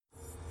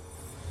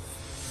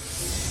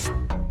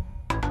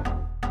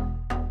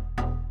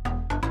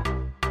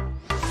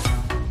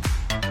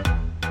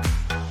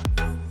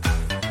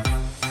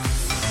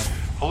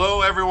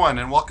everyone,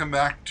 and welcome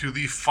back to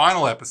the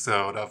final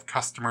episode of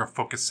Customer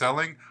Focused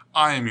Selling.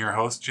 I am your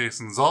host,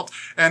 Jason Zalt,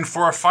 and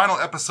for our final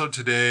episode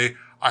today,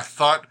 I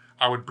thought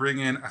I would bring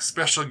in a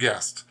special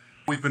guest.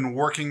 We've been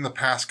working the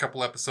past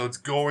couple episodes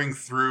going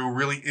through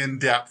really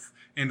in-depth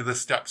into the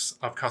steps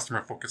of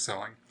customer focused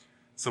selling.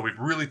 So we've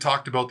really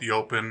talked about the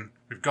open,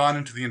 we've gone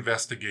into the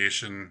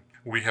investigation,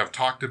 we have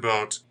talked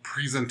about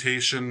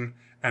presentation,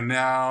 and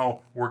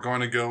now we're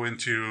going to go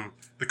into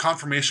the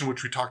confirmation,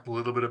 which we talked a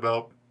little bit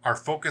about. Our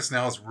focus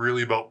now is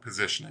really about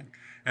positioning.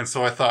 And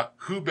so I thought,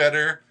 who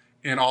better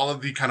in all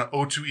of the kind of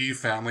O2E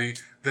family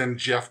than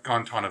Jeff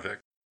Gontovnick?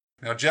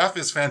 Now, Jeff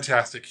is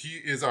fantastic. He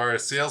is our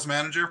sales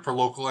manager for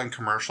local and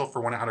commercial for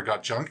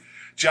 1-800-GOT-JUNK.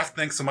 Jeff,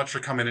 thanks so much for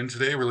coming in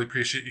today. Really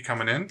appreciate you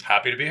coming in.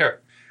 Happy to be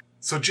here.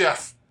 So,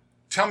 Jeff,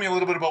 tell me a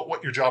little bit about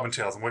what your job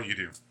entails and what you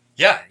do.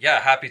 Yeah,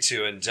 happy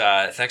to. And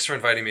thanks for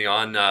inviting me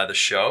on the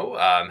show.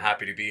 I'm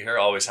happy to be here.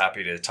 Always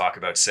happy to talk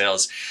about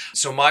sales.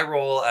 So my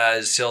role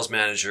as sales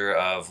manager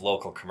of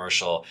local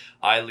commercial,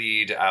 I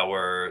lead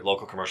our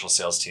local commercial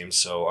sales team.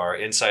 So our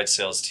inside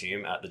sales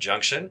team at the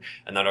Junction,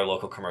 and then our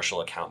local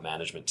commercial account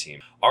management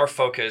team. Our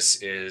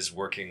focus is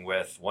working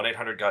with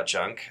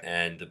 1-800-GOT-JUNK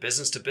and the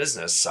business to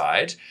business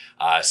side.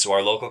 So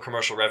our local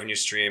commercial revenue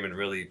stream and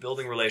really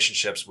building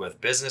relationships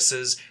with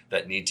businesses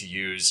that need to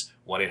use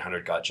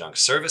 1-800-GOT-JUNK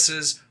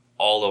services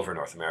all over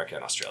North America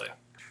and Australia.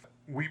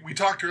 We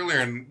talked earlier,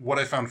 and what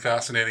I found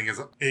fascinating is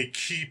a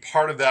key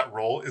part of that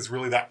role is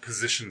really that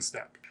position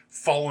step,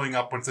 following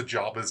up once a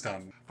job is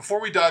done.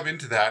 Before we dive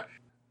into that,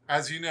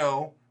 as you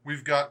know,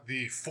 we've got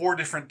the 4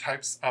 different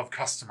types of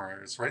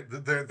customers, right?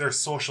 Their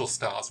social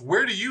styles.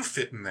 Where do you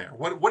fit in there?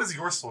 What is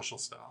your social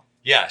style?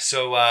 Yeah,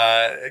 so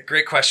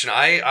great question.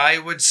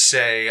 I would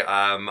say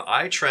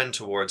I trend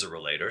towards a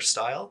relator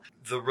style.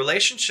 The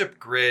relationship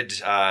grid,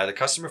 the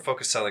customer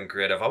focused selling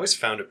grid, I've always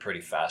found it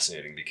pretty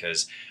fascinating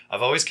because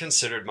I've always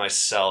considered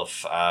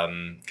myself,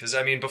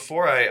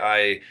 before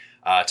I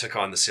took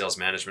on the sales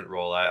management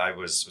role, I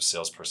was a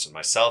salesperson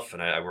myself,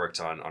 and I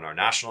worked on our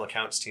national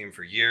accounts team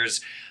for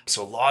years.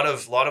 So a lot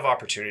of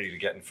opportunity to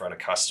get in front of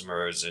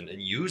customers and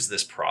use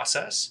this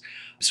process.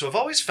 So I've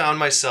always found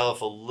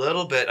myself a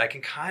little bit, I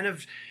can kind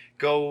of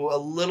go a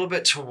little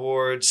bit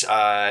towards,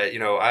 I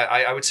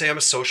would say I'm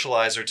a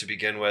socializer to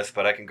begin with,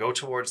 but I can go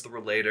towards the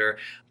relator.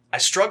 I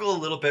struggle a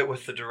little bit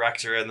with the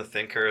director and the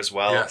thinker as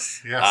well.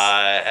 Yes.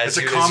 It's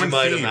a common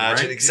theme,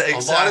 imagine. Right? Exactly. A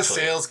lot of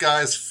sales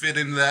guys fit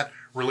into that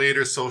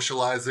relator,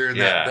 socializer, and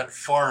that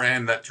far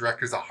end, that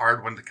director's a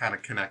hard one to kind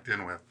of connect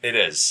in with. It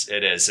is.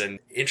 And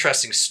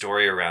interesting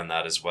story around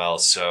that as well.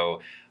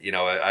 So,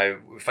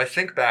 if I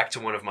think back to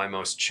one of my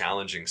most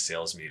challenging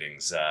sales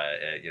meetings,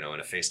 in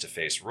a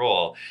face-to-face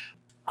role,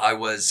 I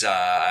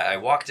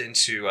walked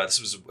into, this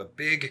was a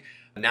big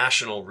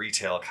national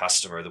retail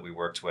customer that we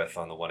worked with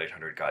on the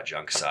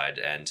 1-800-GOT-JUNK side.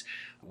 And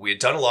we had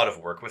done a lot of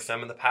work with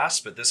them in the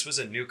past, but this was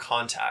a new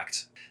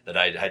contact that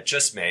I had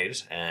just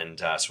made. And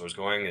so I was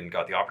going and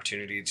got the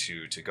opportunity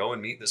to go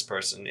and meet this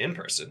person in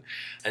person.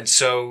 And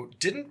so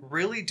didn't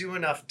really do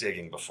enough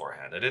digging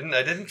beforehand. I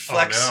didn't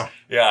flex. Oh,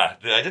 no. Yeah,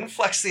 I didn't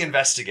flex the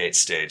investigate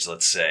stage,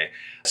 let's say.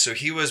 So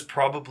he was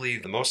probably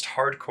the most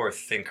hardcore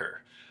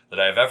thinker that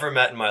I've ever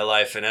met in my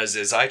life. And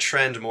as I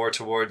trend more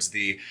towards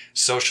the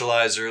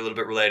socializer, a little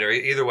bit relator,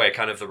 either way,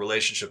 kind of the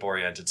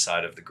relationship-oriented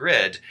side of the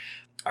grid,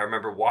 I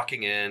remember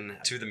walking in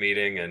to the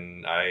meeting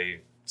and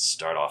I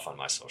start off on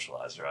my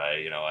socializer.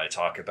 I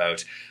talk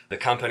about the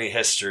company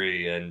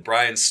history and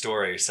Brian's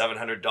story,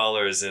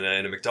 $700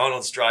 in a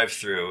McDonald's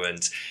drive-through,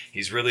 and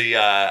he's really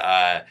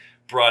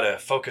brought a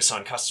focus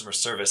on customer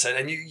service,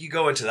 and you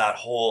go into that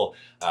whole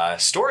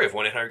story of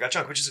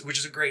 1-800-GOT-JUNK, which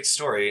is a great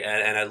story,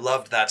 and I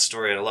loved that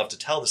story, and I love to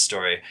tell the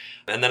story.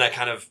 And then I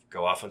kind of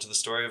go off into the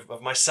story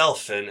of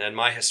myself and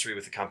my history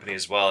with the company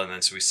as well. And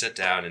then so we sit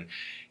down, and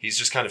he's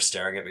just kind of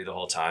staring at me the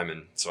whole time.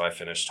 And so I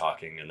finish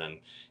talking, and then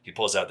he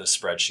pulls out this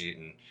spreadsheet,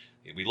 and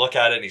we look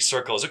at it, and he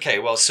circles, okay,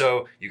 well,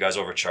 so you guys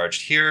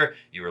overcharged here,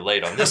 you were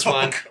late on this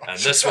one, and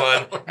this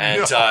one,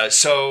 and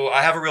so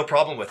I have a real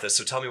problem with this,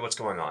 so tell me what's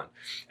going on.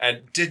 And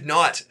I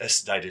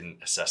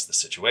didn't assess the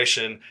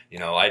situation,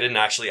 I didn't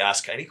actually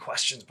ask any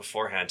questions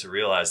beforehand to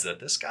realize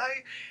that this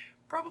guy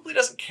probably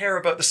doesn't care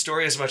about the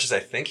story as much as I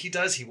think he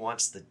does. He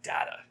wants the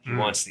data. He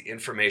wants the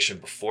information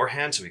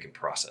beforehand so he can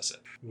process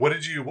it. What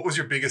was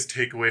your biggest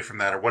takeaway from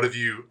that, or what have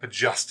you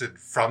adjusted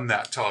from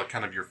that to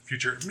kind of your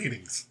future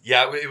meetings?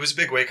 Yeah, it was a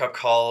big wake-up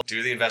call.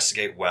 Do the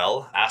investigate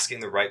well, asking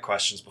the right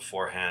questions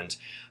beforehand,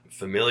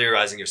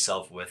 familiarizing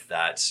yourself with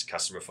that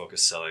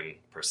customer-focused selling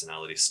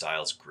personality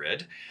styles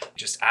grid.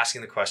 Just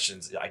asking the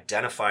questions,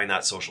 identifying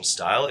that social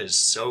style is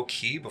so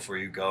key before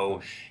you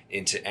go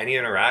into any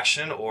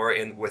interaction, or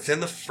within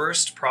the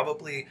first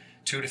probably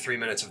 2 to 3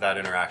 minutes of that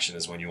interaction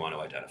is when you want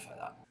to identify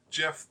that.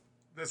 Jeff,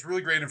 that's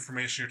really great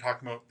information. You're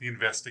talking about the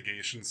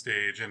investigation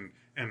stage and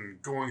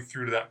going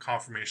through to that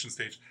confirmation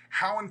stage.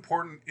 How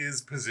important is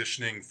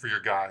positioning for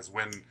your guys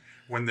when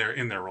when they're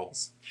in their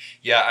roles?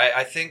 Yeah,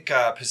 I think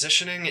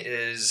positioning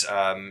is,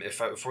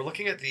 if we're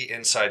looking at the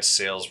inside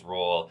sales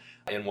role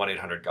in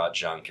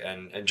 1-800-GOT-JUNK,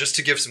 and just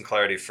to give some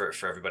clarity for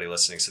everybody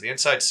listening, so the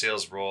inside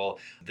sales role,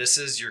 this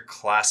is your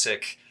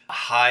classic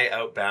high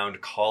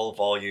outbound call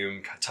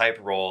volume type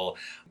role,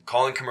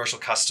 calling commercial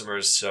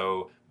customers,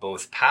 so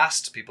both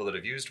past people that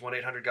have used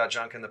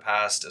 1-800-GOT-JUNK in the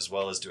past, as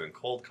well as doing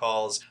cold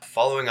calls,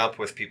 following up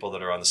with people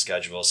that are on the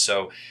schedule.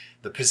 So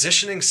the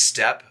positioning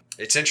step,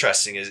 it's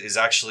interesting, is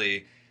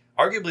actually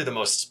arguably the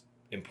most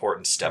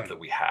important step that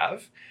we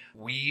have.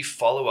 We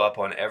follow up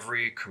on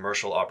every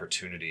commercial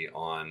opportunity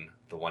on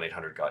the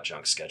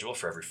 1-800-GOT-JUNK schedule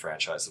for every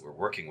franchise that we're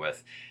working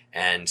with.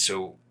 And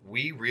so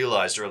we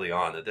realized early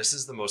on that this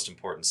is the most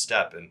important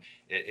step. And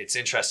it's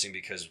interesting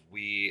because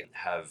we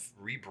have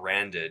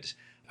rebranded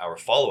our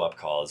follow-up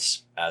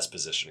calls as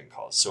positioning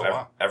calls.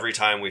 So every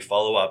time we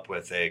follow up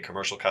with a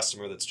commercial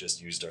customer that's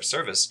just used our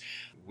service,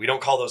 we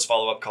don't call those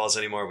follow-up calls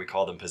anymore. We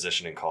call them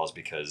positioning calls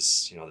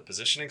because, the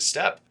positioning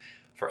step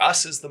for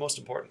us is the most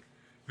important.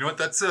 You know what?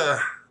 That's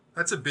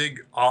a big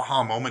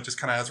aha moment just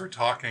kind of as we're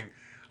talking.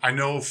 I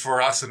know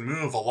for us in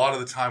Move, a lot of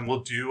the time we'll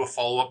do a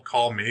follow-up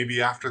call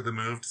maybe after the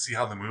move to see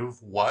how the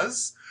move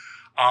was.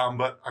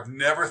 But I've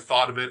never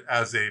thought of it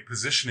as a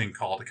positioning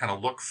call to kind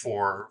of look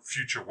for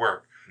future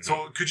work.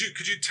 So could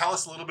you tell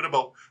us a little bit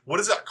about what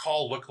does that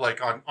call look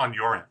like on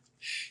your end?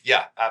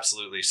 Yeah,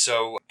 absolutely.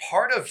 So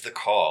part of the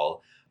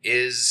call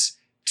is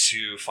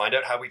to find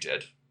out how we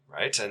did,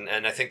 right?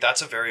 And I think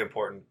that's a very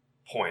important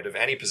point of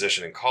any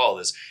positioning call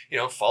is,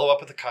 follow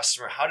up with the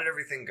customer. How did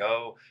everything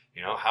go?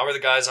 How are the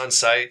guys on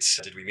site?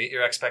 Did we meet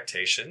your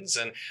expectations?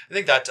 And I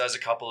think that does a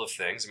couple of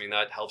things.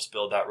 That helps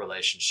build that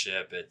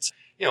relationship. It's,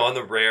 on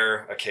the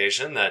rare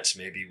occasion that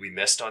maybe we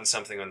missed on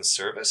something on the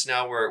service,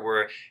 now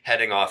we're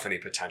heading off any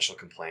potential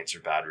complaints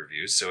or bad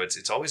reviews. So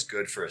it's always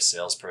good for a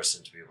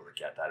salesperson to be able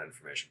to get that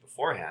information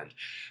beforehand.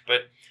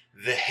 But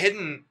the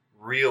hidden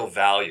real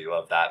value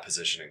of that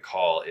positioning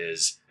call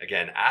is,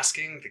 again,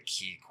 asking the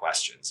key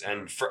questions.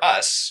 And for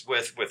us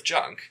with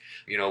Junk,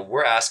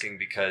 we're asking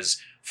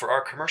because for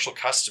our commercial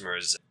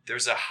customers,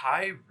 there's a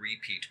high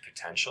repeat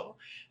potential.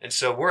 And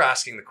so we're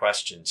asking the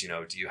questions,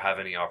 do you have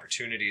any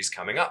opportunities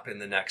coming up in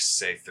the next,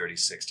 say, 30,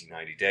 60,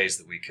 90 days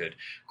that we could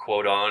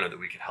quote on or that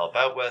we could help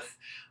out with?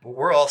 But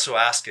we're also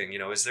asking,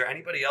 is there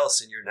anybody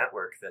else in your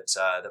network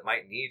that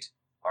might need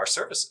our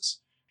services?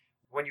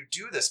 When you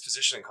do this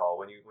positioning call,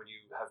 when you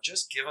have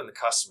just given the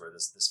customer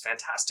this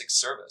fantastic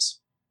service,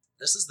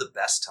 this is the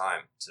best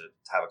time to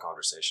have a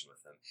conversation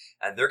with them.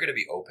 And they're going to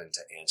be open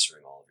to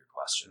answering all of your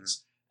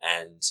questions.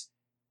 And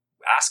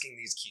asking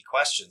these key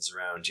questions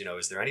around,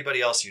 is there anybody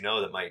else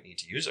that might need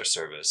to use our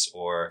service?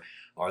 Or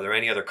are there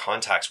any other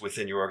contacts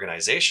within your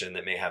organization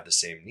that may have the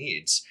same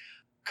needs?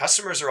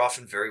 Customers are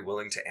often very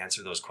willing to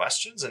answer those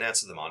questions and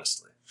answer them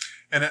honestly.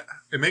 And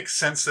it makes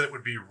sense that it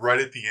would be right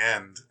at the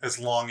end, as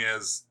long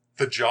as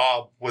the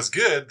job was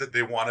good, that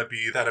they want to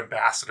be that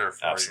ambassador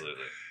for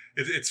Absolutely.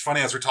 you. It's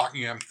funny, as we're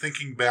talking, I'm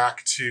thinking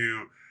back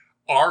to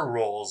our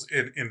roles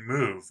in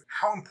Move,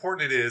 how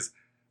important it is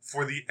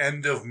for the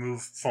end of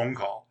Move phone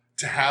call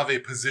to have a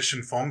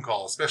position phone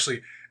call,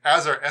 especially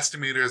as our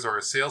estimators or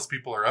our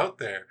salespeople are out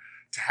there,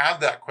 to have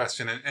that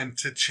question and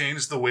to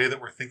change the way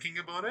that we're thinking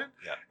about it,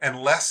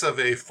 and less of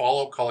a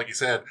follow-up call, like you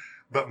said,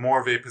 but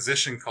more of a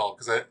position call.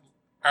 Because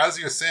as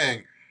you're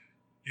saying,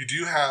 you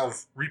do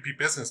have repeat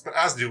business, but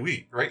as do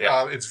we, right?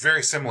 Yeah. It's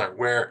very similar,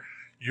 where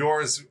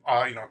yours,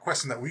 a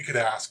question that we could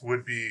ask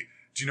would be,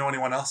 do you know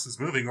anyone else who's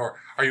moving? Or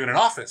are you in an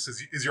office?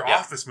 Is your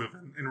office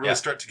moving? And really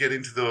start to get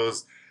into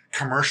those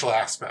commercial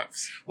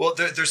aspects. Well,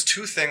 there's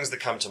two things that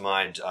come to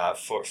mind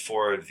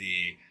for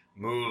the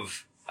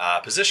Move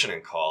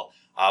positioning call.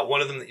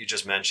 One of them that you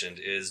just mentioned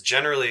is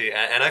generally,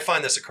 and I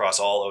find this across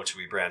all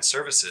O2E brand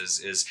services,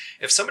 is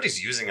if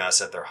somebody's using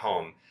us at their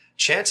home,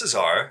 chances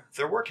are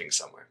they're working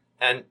somewhere.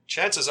 And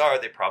chances are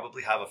they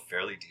probably have a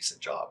fairly decent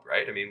job,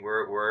 right?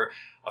 We're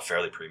a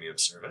fairly premium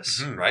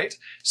service, right?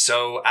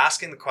 So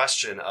asking the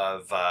question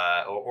of,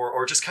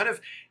 or just kind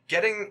of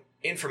getting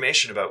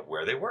information about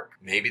where they work.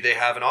 Maybe they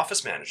have an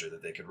office manager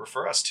that they could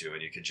refer us to,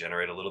 and you could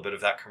generate a little bit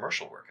of that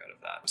commercial work out of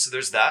that. So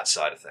there's that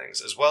side of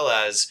things, as well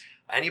as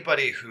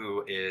anybody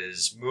who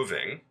is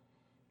moving.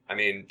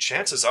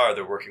 Chances are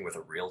they're working with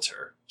a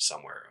realtor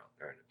somewhere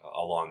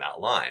along that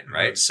line,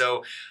 right?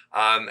 So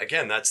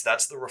again, that's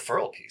the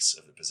referral piece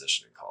of the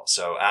positioning call.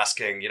 So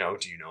asking,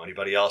 do you know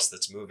anybody else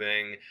that's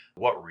moving?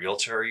 What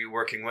realtor are you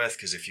working with?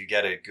 Because if you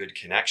get a good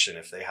connection,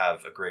 if they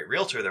have a great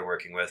realtor they're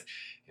working with,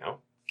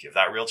 give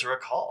that realtor a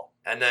call.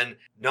 And then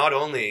not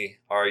only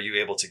are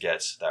you able to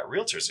get that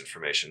realtor's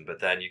information, but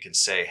then you can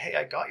say, hey,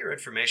 I got your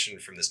information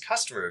from this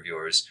customer of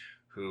yours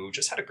who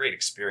just had a great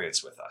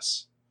experience with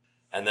us.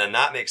 And then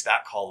that makes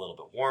that call a little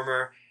bit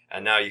warmer.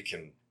 And now you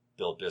can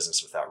build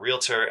business with that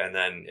realtor. And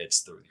then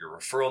your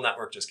referral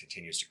network just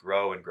continues to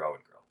grow and grow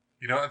and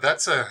grow.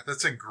 That's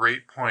a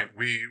great point.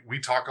 We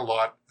talk a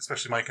lot,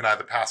 especially Mike and I,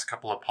 the past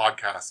couple of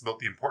podcasts, about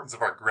the importance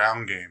of our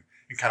ground game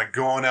and kind of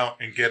going out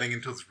and getting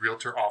into those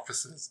realtor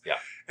offices. Yeah.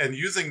 And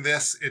using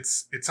this,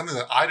 it's something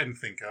that I didn't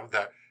think of,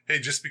 that, hey,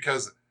 just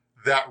because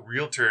that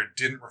realtor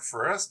didn't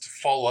refer us, to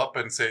follow up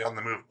and say on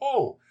the move,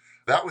 oh,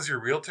 that was your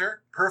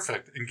realtor?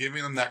 Perfect. And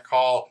giving them that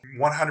call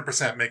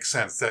 100% makes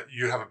sense, that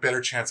you have a better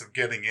chance of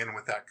getting in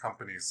with that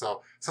company.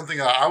 So something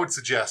that I would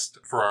suggest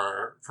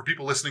for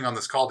people listening on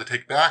this call to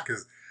take back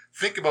is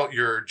think about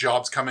your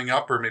jobs coming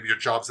up, or maybe your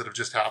jobs that have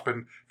just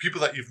happened, people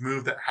that you've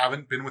moved that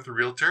haven't been with a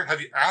realtor. Have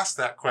you asked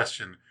that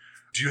question?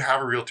 Do you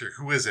have a realtor?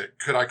 Who is it?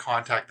 Could I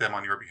contact them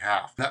on your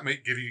behalf? That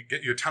might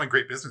get you a ton of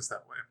great business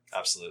that way.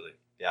 Absolutely.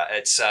 Yeah,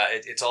 it's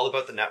all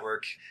about the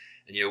network.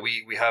 And,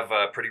 we have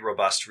a pretty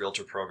robust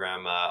realtor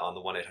program on the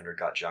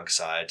 1-800-GOT-JUNK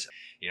side.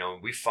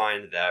 We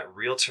find that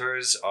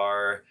realtors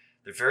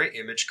they're very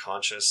image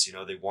conscious.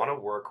 They want to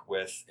work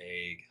with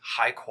a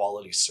high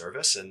quality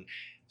service, and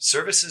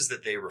services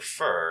that they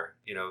refer,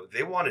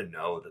 they want to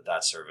know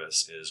that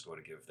service is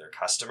going to give their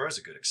customers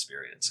a good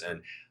experience.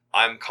 And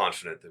I'm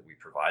confident that we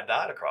provide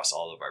that across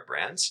all of our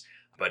brands.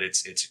 But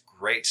it's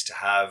great to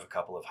have a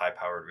couple of high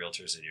powered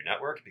realtors in your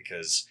network,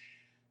 because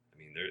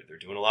they're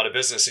doing a lot of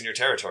business in your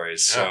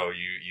territories. Yeah. So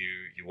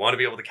you want to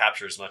be able to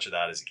capture as much of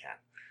that as you can.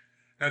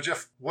 Now,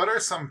 Jeff, what are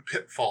some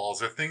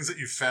pitfalls or things that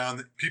you've found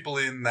that people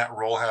in that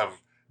role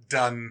have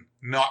done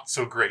not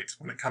so great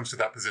when it comes to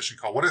that position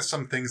call? What are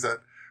some things that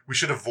we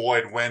should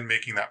avoid when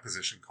making that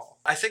position call?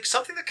 I think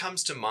something that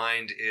comes to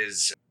mind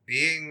is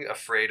being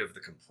afraid of the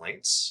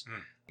complaints.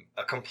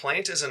 A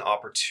complaint is an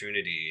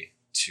opportunity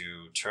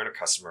to turn a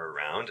customer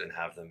around and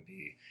have them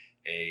be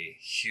a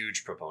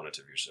huge proponent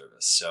of your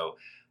service. So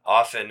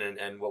often,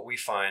 and what we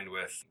find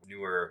with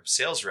newer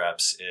sales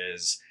reps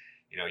is,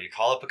 you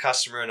call up a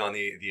customer, and on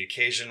the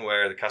occasion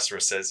where the customer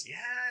says, yeah,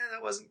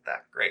 that wasn't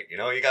that great.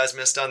 You guys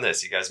missed on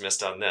this,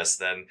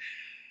 then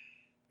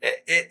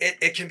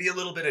it can be a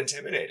little bit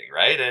intimidating,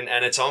 right?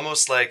 And it's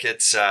almost like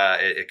it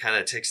kind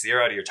of takes the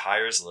air out of your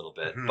tires a little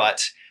bit. Mm-hmm.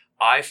 But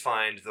I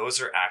find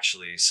those are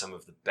actually some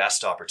of the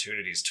best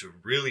opportunities to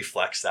really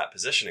flex that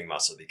positioning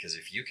muscle, because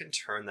if you can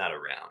turn that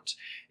around,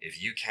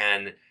 if you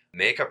can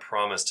make a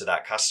promise to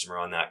that customer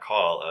on that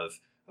call of,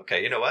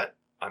 okay, you know what?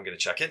 I'm going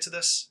to check into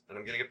this and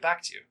I'm going to get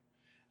back to you.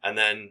 And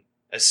then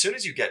as soon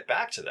as you get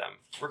back to them,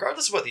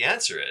 regardless of what the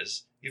answer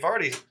is, you've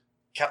already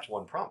kept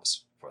one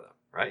promise for them,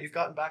 right? You've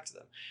gotten back to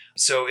them.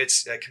 So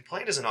a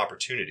complaint is an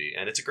opportunity,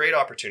 and it's a great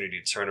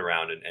opportunity to turn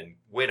around and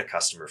win a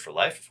customer for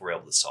life if we're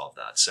able to solve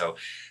that. So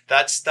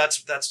that's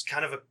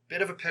kind of a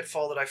bit of a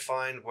pitfall that I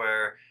find,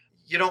 where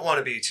you don't want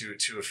to be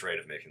too afraid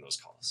of making those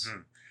calls.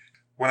 Mm-hmm.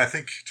 When I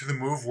think to the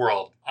move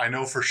world, I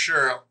know for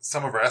sure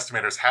some of our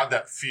estimators have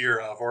that fear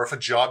of, or if a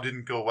job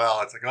didn't go well,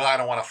 it's like, oh, I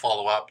don't want to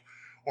follow up,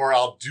 or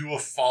I'll do a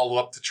follow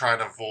up to try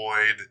and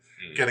avoid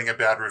getting a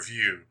bad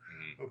review.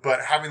 Mm-hmm.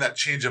 But having that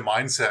change of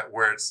mindset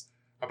where it's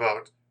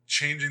about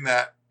changing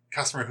that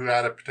customer who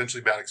had a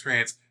potentially bad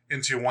experience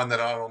into one that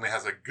not only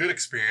has a good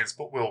experience,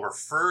 but will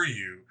refer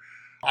you.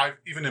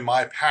 Even in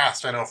my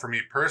past, I know for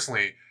me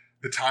personally,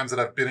 the times that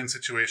I've been in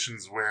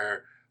situations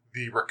where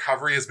the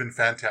recovery has been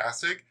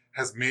fantastic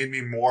has made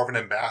me more of an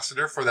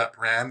ambassador for that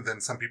brand than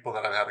some people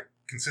that I've had a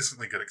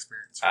consistently good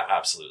experience with.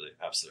 Absolutely.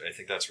 I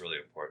think that's really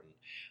important.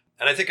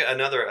 And I think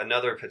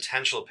another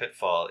potential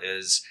pitfall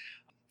is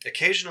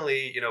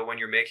occasionally, when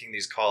you're making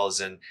these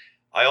calls, and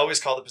I always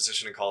call the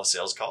positioning call a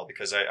sales call,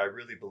 because I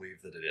really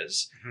believe that it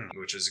is, mm-hmm.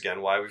 which is,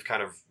 again, why we've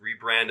kind of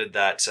rebranded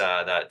that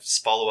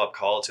follow-up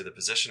call to the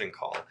positioning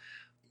call.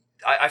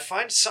 I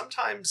find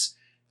sometimes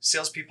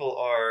salespeople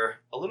are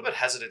a little bit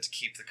hesitant to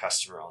keep the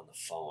customer on the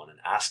phone and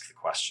ask the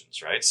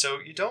questions, right? So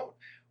you don't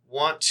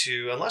want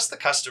to, unless the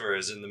customer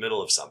is in the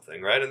middle of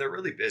something, right, and they're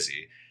really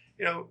busy,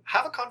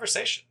 have a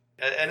conversation.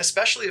 And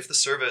especially if the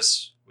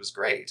service was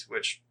great,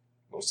 which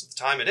most of the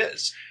time it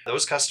is,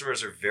 those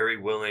customers are very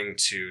willing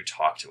to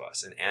talk to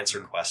us and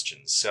answer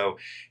questions. So,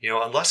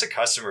 unless a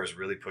customer is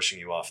really pushing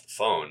you off the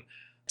phone,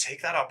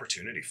 take that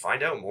opportunity,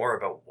 find out more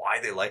about why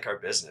they like our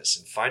business,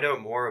 and find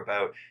out more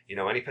about,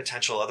 any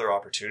potential other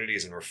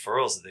opportunities and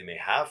referrals that they may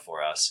have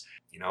for us.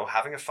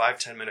 Having a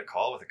 5-10 minute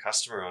call with a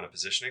customer on a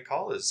positioning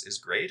call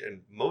is great.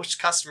 And most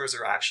customers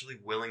are actually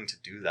willing to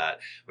do that,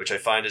 which I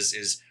find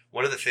is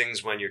one of the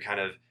things when you're kind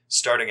of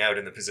starting out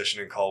in the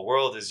positioning call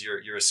world, is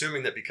you're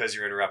assuming that because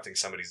you're interrupting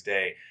somebody's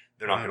day,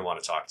 they're not going to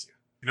want to talk to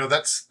you.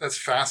 That's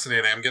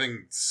fascinating. I'm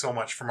getting so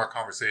much from our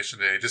conversation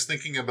today. Just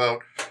thinking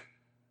about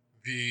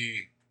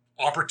the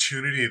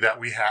opportunity that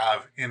we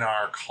have in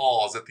our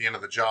calls at the end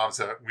of the jobs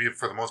that we,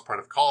 for the most part,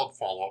 have called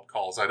follow-up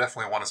calls. I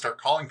definitely want to start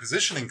calling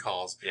positioning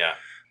calls. Yeah.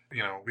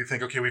 We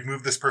think, okay, we've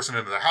moved this person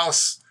into the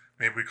house.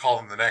 Maybe we call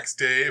them the next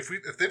day. If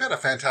they've had a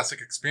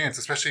fantastic experience,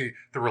 especially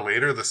the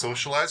relator, the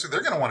socializer,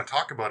 they're going to want to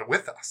talk about it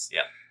with us.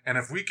 Yeah. And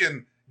if we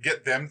can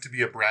get them to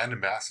be a brand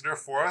ambassador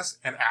for us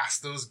and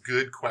ask those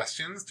good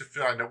questions to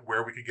find out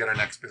where we could get our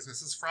next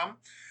businesses from,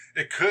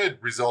 it could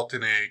result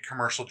in a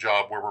commercial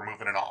job where we're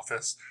moving an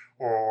office,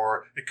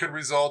 or it could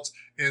result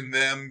in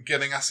them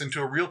getting us into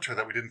a realtor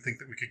that we didn't think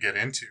that we could get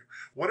into.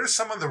 What are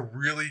some of the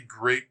really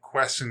great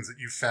questions that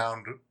you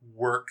found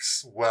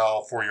works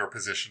well for your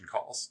position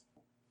calls?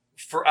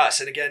 For us,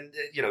 and again,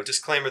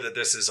 disclaimer that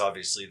this is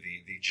obviously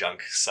the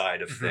junk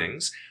side of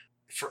things.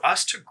 For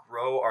us to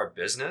grow our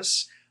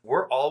business,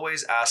 we're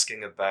always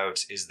asking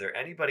about, is there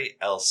anybody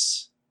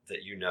else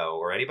that you know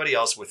or anybody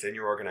else within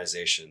your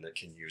organization that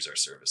can use our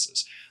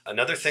services?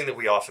 Another thing that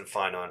we often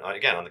find on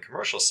the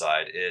commercial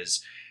side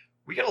is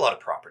we get a lot of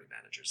property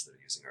managers that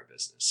are using our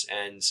business.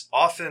 And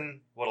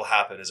often what will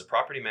happen is a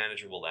property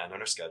manager will land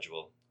on our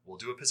schedule, we'll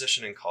do a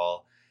positioning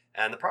call,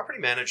 and the property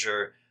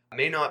manager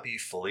may not be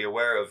fully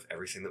aware of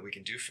everything that we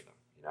can do for them.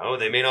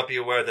 They may not be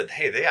aware that,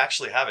 hey, they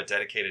actually have a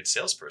dedicated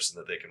salesperson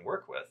that they can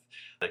work with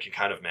that can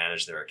kind of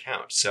manage their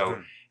account.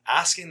 So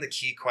asking the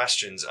key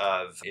questions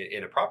of,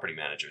 in a property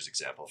manager's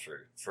example,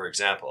 for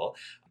example,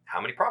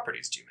 how many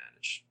properties do you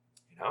manage?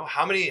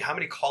 How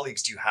many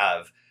colleagues do you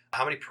have?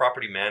 How many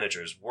property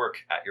managers work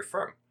at your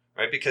firm,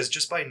 right? Because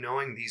just by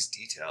knowing these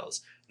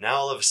details, now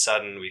all of a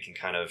sudden we can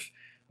kind of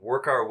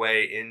work our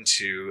way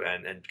into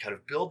and kind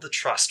of build the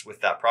trust with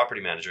that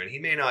property manager. And he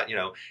may not,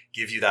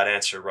 give you that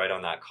answer right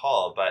on that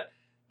call, but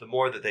the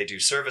more that they do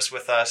service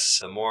with us,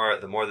 the more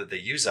that they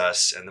use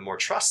us, and the more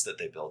trust that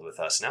they build with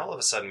us, now all of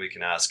a sudden we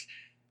can ask,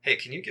 hey,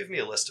 can you give me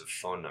a list of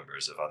phone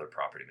numbers of other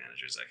property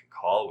managers I can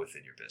call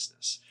within your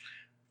business?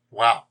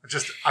 Wow.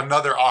 Just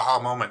another aha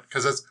moment.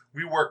 Because as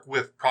we work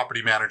with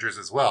property managers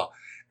as well,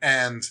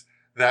 and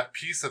that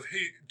piece of,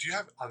 hey, do you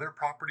have other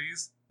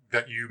properties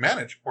that you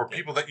manage or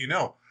people that you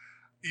know?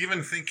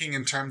 Even thinking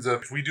in terms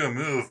of, if we do a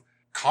move,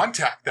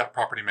 contact that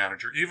property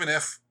manager, even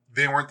if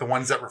they weren't the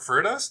ones that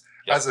referred us.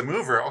 Yep. As a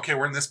mover, okay,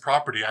 we're in this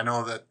property. I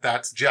know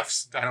that's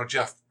Jeff's. I know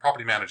Jeff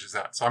property manages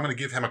that. So I'm going to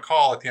give him a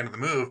call at the end of the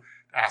move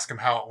to ask him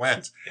how it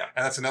went. Yep.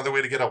 And that's another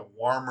way to get a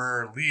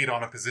warmer lead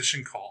on a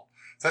position call.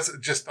 So that's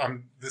just,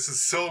 this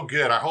is so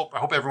good. I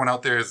hope everyone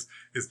out there is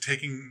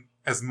taking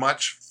as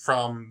much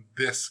from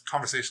this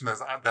conversation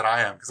that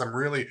I am, because I'm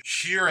really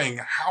hearing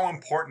how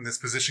important this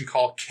position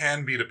call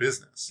can be to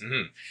business.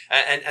 Mm-hmm.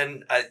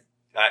 And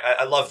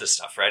I love this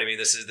stuff, right? I mean,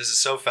 this is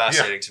so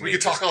fascinating to me. We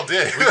could talk all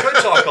day. We could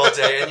talk all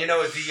day. And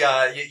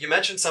you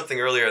mentioned something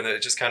earlier, and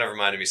it just kind of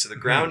reminded me. So the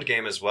ground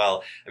game as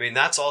well. I mean,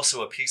 that's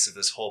also a piece of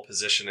this whole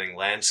positioning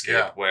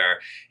landscape where,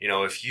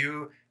 if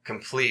you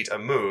complete a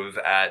move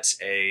at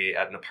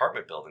an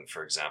apartment building,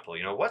 for example,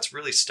 what's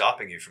really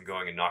stopping you from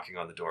going and knocking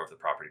on the door of the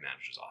property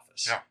manager's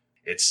office? Yeah.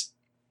 It's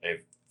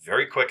a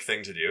very quick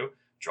thing to do.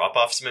 Drop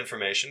off some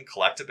information,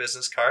 collect a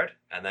business card,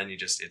 and then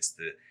it's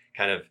the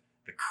kind of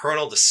the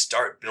kernel to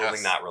start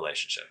building that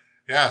relationship.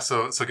 Yeah.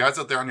 So guys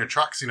out there on your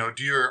trucks,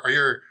 are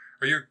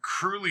your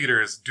crew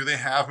leaders, do they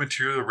have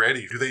material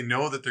ready? Do they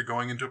know that they're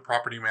going into a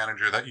property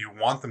manager that you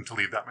want them to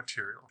leave that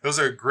material? Those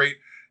are great.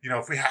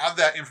 If we have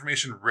that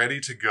information ready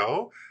to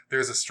go,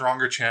 there's a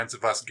stronger chance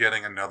of us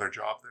getting another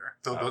job there.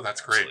 So that's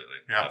great. Absolutely.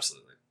 Yeah.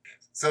 Absolutely.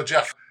 So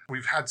Jeff,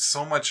 we've had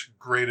so much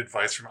great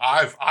advice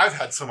I've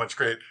had so much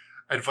great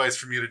advice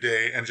from you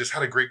today, and just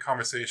had a great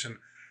conversation.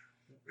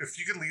 If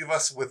you could leave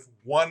us with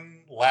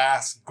one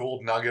last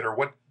gold nugget, or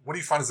what do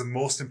you find is the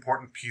most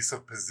important piece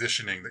of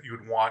positioning that you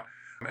would want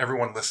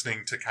everyone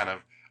listening to kind of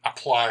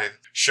apply?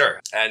 Sure.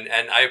 And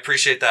I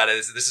appreciate that.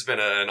 This has been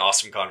an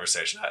awesome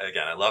conversation.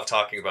 Again, I love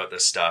talking about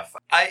this stuff.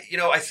 I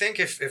think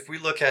if we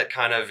look at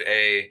kind of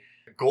a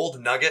gold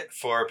nugget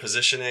for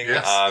positioning,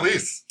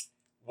 please.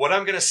 What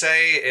I'm going to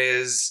say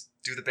is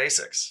do the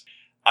basics.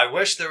 I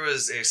wish there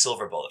was a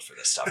silver bullet for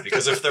this stuff,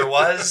 because if there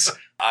was,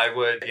 I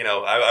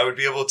would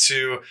be able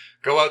to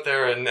go out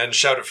there and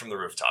shout it from the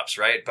rooftops,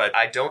 right? But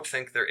I don't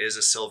think there is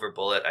a silver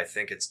bullet. I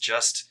think it's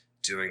just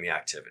doing the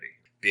activity,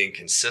 being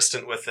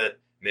consistent with it,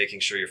 making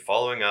sure you're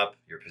following up,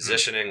 you're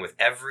positioning with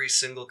every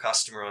single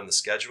customer on the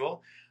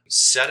schedule.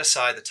 Set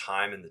aside the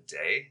time in the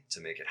day to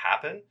make it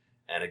happen.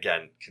 And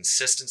again,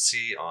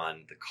 consistency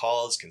on the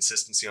calls,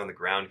 consistency on the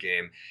ground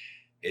game.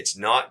 It's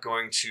not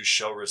going to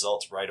show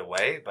results right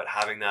away, but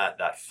having that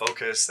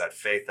focus, that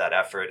faith, that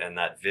effort, and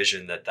that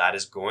vision that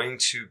is going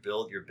to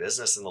build your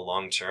business in the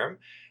long term,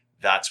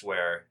 that's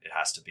where it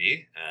has to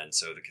be. And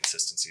so the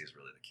consistency is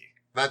really the key.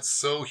 That's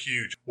so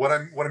huge. What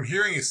I'm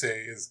hearing you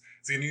say is,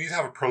 you need to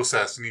have a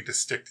process. You need to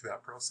stick to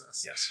that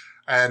process. Yes.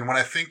 And when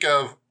I think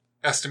of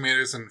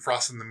estimators and for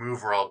us in the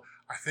move world,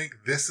 I think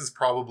this is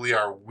probably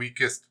our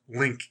weakest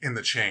link in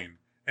the chain.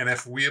 And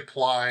if we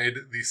applied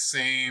the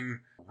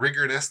same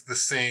rigorousness, the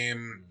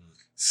same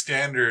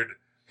standard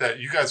that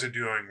you guys are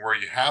doing, where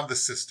you have the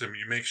system,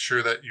 you make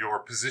sure that your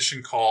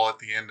position call at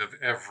the end of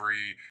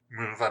every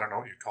move, I don't know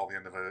what you call the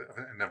end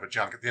of a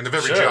junk, at the end of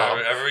every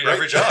job.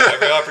 Every job,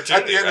 every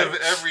opportunity. At the end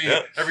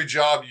of every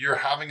job, you're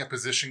having a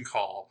position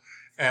call.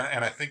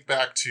 And I think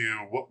back to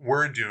what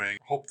we're doing.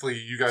 Hopefully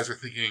you guys are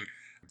thinking,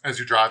 as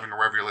you're driving or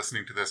wherever you're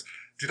listening to this,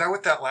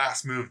 with that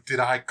last move, did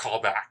I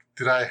call back?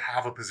 Did I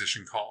have a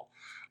position call?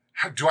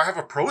 Do I have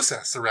a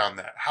process around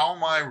that? How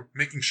am I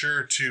making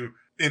sure to,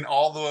 in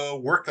all the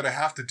work that I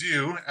have to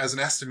do as an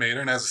estimator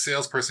and as a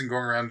salesperson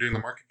going around doing the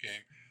market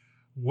game,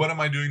 what am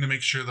I doing to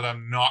make sure that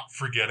I'm not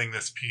forgetting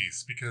this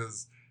piece?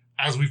 Because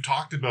as we've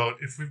talked about,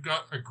 if we've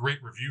got a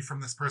great review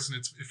from this person,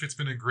 if it's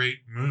been a great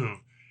move,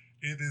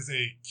 it is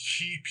a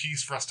key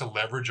piece for us to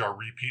leverage our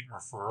repeat and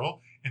referral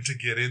and to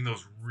get in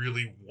those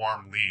really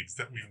warm leads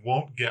that we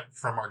won't get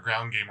from our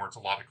ground game where it's a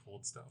lot of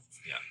cold stuff.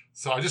 Yeah.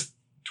 So I just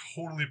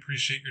totally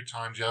appreciate your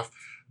time, Jeff.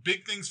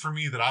 big things for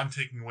me that I'm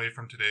taking away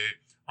from today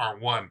are,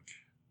 one,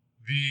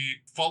 the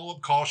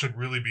follow-up call should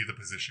really be the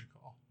position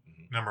call.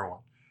 Mm-hmm. Number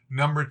one.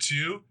 Number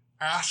two,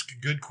 ask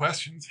good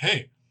questions.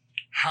 Hey,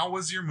 how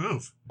was your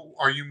move?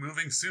 Are you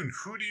moving soon?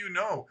 Who do you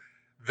know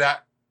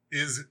that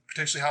is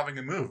potentially having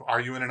a move?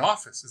 Are you in an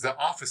office? Is that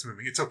office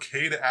moving? It's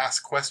okay to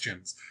ask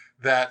questions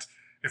that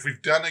if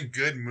we've done a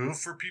good move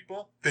for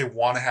people, they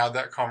want to have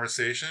that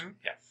conversation.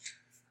 Yeah.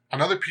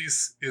 Another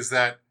piece is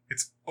that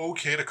it's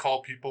okay to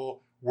call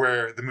people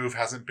where the move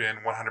hasn't been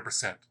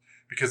 100%.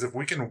 Because if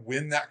we can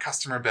win that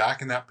customer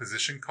back in that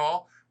position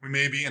call, we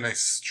may be in a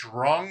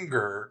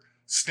stronger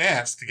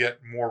stance to get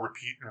more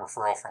repeat and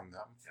referral from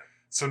them. Yeah.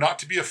 So not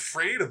to be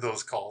afraid of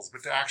those calls,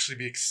 but to actually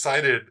be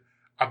excited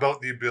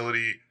about the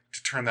ability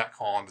to turn that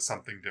call into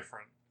something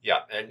different.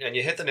 Yeah, and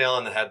you hit the nail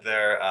on the head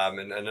there.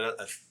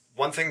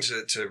 One thing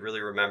to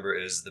really remember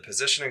is the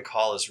positioning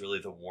call is really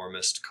the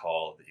warmest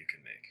call that you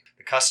can make.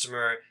 The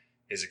customer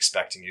is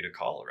expecting you to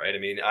call, right? I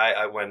mean,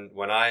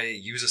 when I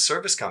use a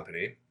service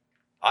company,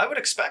 I would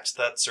expect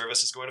that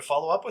service is going to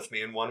follow up with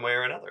me in one way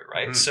or another,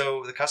 right? Mm-hmm.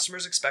 So the customer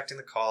is expecting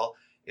the call.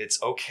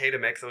 It's okay to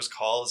make those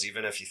calls,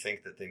 even if you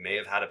think that they may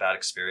have had a bad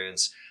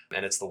experience.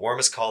 And it's the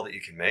warmest call that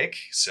you can make.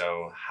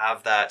 So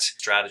have that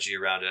strategy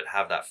around it,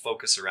 have that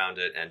focus around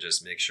it, and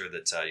just make sure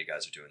that you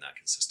guys are doing that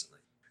consistently.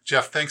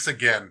 Jeff, thanks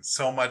again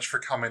so much for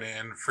coming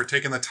in, for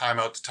taking the time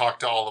out to talk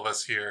to all of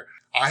us here.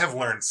 I have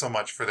learned so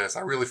much for this.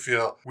 I really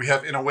feel we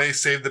have, in a way,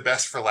 saved the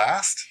best for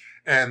last.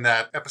 And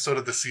that episode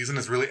of the season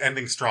is really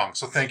ending strong.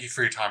 So thank you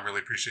for your time.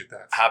 Really appreciate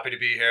that. Happy to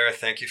be here.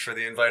 Thank you for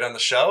the invite on the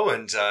show.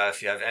 And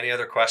if you have any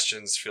other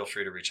questions, feel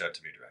free to reach out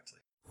to me directly.